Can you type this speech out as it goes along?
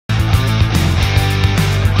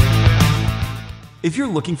If you're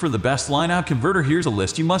looking for the best line-out converter, here's a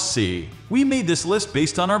list you must see. We made this list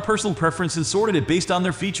based on our personal preference and sorted it based on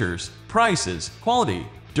their features, prices, quality,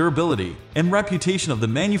 durability, and reputation of the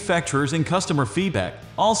manufacturers and customer feedback.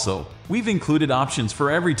 Also, we've included options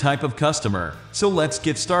for every type of customer. So let's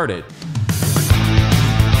get started.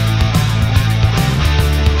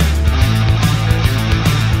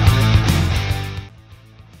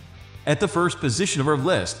 At the first position of our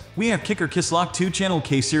list, we have KISLOC 2-channel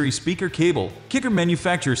K-series speaker cable. KISLOC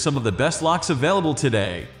manufactures some of the best locks available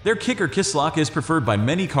today. Their KISLOC is preferred by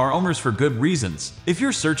many car owners for good reasons. If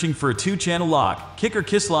you're searching for a 2-channel lock,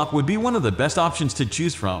 KISLOC would be one of the best options to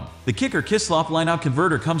choose from. The KISLOC line-out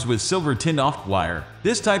converter comes with silver tinned off wire.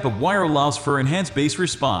 This type of wire allows for enhanced bass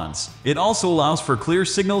response. It also allows for clear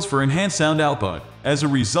signals for enhanced sound output. As a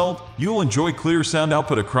result, you'll enjoy clear sound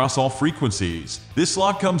output across all frequencies. This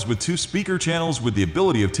lock comes with 2 speaker channels with the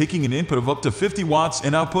ability of taking an input of up to 50 watts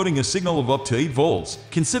and outputting a signal of up to 8 volts.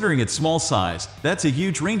 Considering its small size, that's a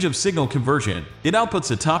huge range of signal conversion. It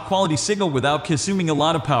outputs a top quality signal without consuming a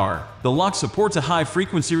lot of power. The lock supports a high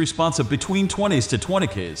frequency response of between 20 to 20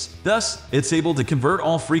 K's. Thus, it's able to convert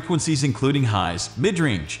all frequencies including highs,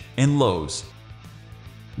 mid-range, and lows.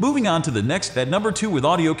 Moving on to the next at number 2 with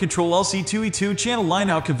AudioControl LC2E 2-channel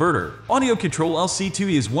line-out converter. AudioControl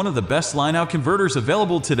LC2E is one of the best line-out converters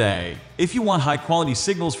available today. If you want high-quality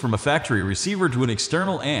signals from a factory receiver to an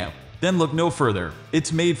external amp, then look no further.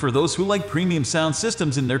 It's made for those who like premium sound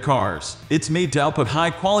systems in their cars. It's made to output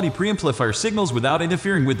high-quality preamplifier signals without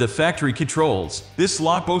interfering with the factory controls. This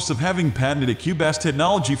lock boasts of having patented EQ-Bass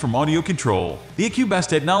technology from AudioControl. The EQ-Bass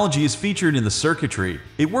technology is featured in the circuitry.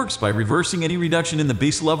 It works by reversing any reduction in the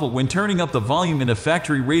bass level when turning up the volume in a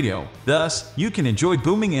factory radio. Thus, you can enjoy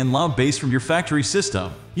booming and loud bass from your factory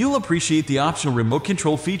system. You'll appreciate the optional remote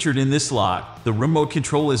control featured in this lock. The remote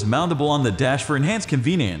control is mountable on the dash for enhanced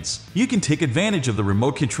convenience. You can take advantage of the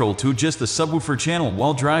remote control to adjust the subwoofer channel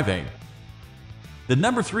while driving. The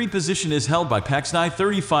number 3 position is held by KISLOC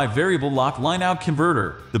 35 Variable Lock Line-Out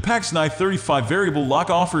Converter. The KISLOC 35 Variable Lock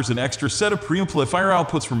offers an extra set of preamplifier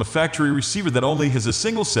outputs from a factory receiver that only has a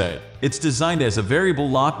single set. It's designed as a variable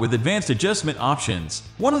lock with advanced adjustment options.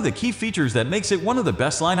 One of the key features that makes it one of the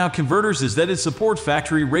best line-out converters is that it supports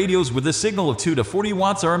factory radios with a signal of 2 to 40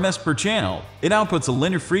 watts RMS per channel. It outputs a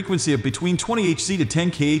linear frequency of between 20 Hz to 10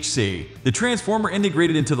 kHz. The transformer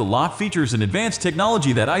integrated into the lock features an advanced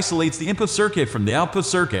technology that isolates the input circuit from the output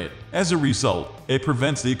circuit. As a result, it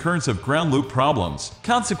prevents the occurrence of ground loop problems.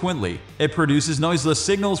 Consequently, it produces noiseless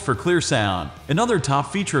signals for clear sound. Another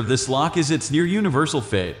top feature of this lock is its near universal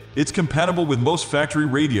fit. It's compatible with most factory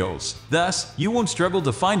radios. Thus, you won't struggle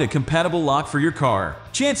to find a compatible lock for your car.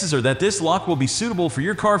 Chances are that this lock will be suitable for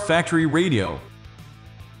your car factory radio.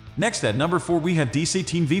 Next at number 4 we have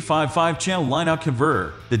DC10 V5 5-channel line-out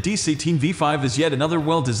converter. The DC10 V5 is yet another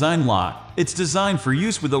well-designed lock. It's designed for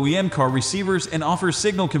use with OEM car receivers and offers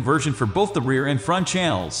signal conversion for both the rear and front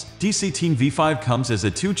channels. DC10 V5 comes as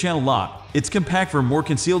a 2-channel lock. It's compact for more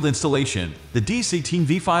concealed installation. The DC10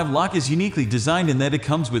 V5 lock is uniquely designed in that it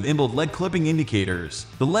comes with inbuilt LED clipping indicators.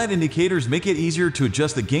 The LED indicators make it easier to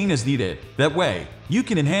adjust the gain as needed. That way, you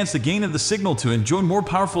can enhance the gain of the signal to enjoy more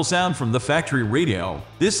powerful sound from the factory radio.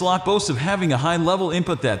 This lock boasts of having a high-level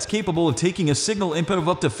input that's capable of taking a signal input of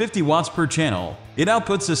up to 50 watts per channel. It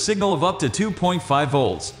outputs a signal of up to 2.5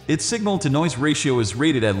 volts. Its signal-to-noise ratio is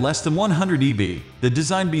rated at less than 100 dB. The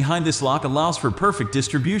design behind this lock allows for perfect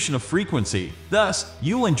distribution of frequency. Thus,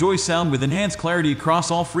 you'll enjoy sound with enhanced clarity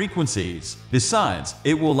across all frequencies. Besides,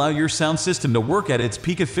 it will allow your sound system to work at its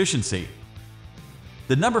peak efficiency.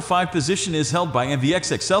 The number 5 position is held by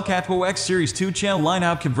MVX XL Catwo X Series 2-channel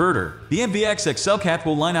line-out converter. The MVX XL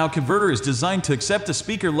Catwo line-out converter is designed to accept a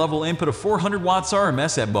speaker-level input of 400 watts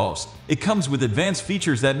RMS at most. It comes with advanced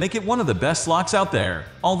features that make it one of the best locks out there.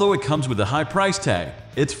 Although it comes with a high price tag,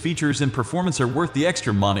 its features and performance are worth the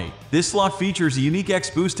extra money. This lock features a unique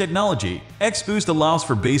X-Boost technology. X-Boost allows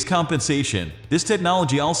for bass compensation. This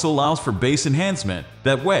technology also allows for bass enhancement.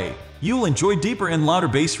 That way, you'll enjoy deeper and louder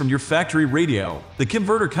bass from your factory radio. The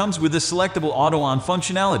converter comes with a selectable auto-on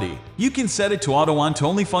functionality. You can set it to auto-on to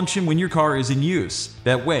only function when your car is in use.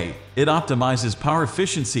 That way, it optimizes power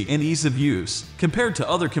efficiency and ease of use. Compared to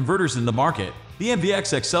other converters in the market, the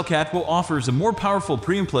MVX XL Catwo offers a more powerful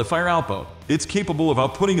preamplifier output. It's capable of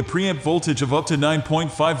outputting a preamp voltage of up to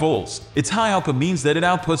 9.5 volts. Its high output means that it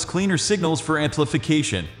outputs cleaner signals for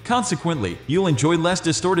amplification. Consequently, you'll enjoy less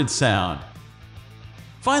distorted sound.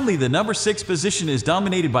 Finally, the number 6 position is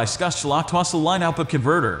dominated by Scosche lock-twassel line output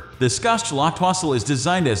converter. The Scosche lock-twassel is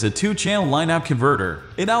designed as a 2-channel line-out converter.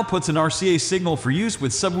 It outputs an RCA signal for use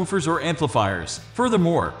with subwoofers or amplifiers.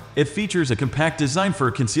 Furthermore, it features a compact design for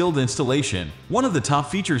a concealed installation. One of the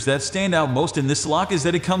top features that stand out most in this lock is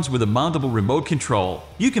that it comes with a mountable remote control.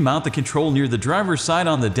 You can mount the control near the driver's side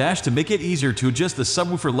on the dash to make it easier to adjust the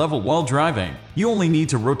subwoofer level while driving. You only need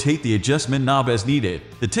to rotate the adjustment knob as needed.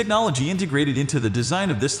 The technology integrated into the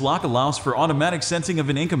design of this lock allows for automatic sensing of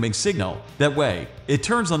an incoming signal. That way, it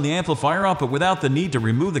turns on the amplifier output without the need to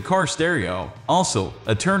remove the car stereo. Also,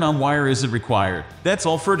 a turn-on wire isn't required. That's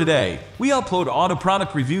all for today. We upload auto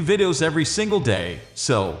product review videos every single day,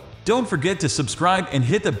 so don't forget to subscribe and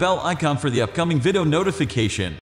hit the bell icon for the upcoming video notification.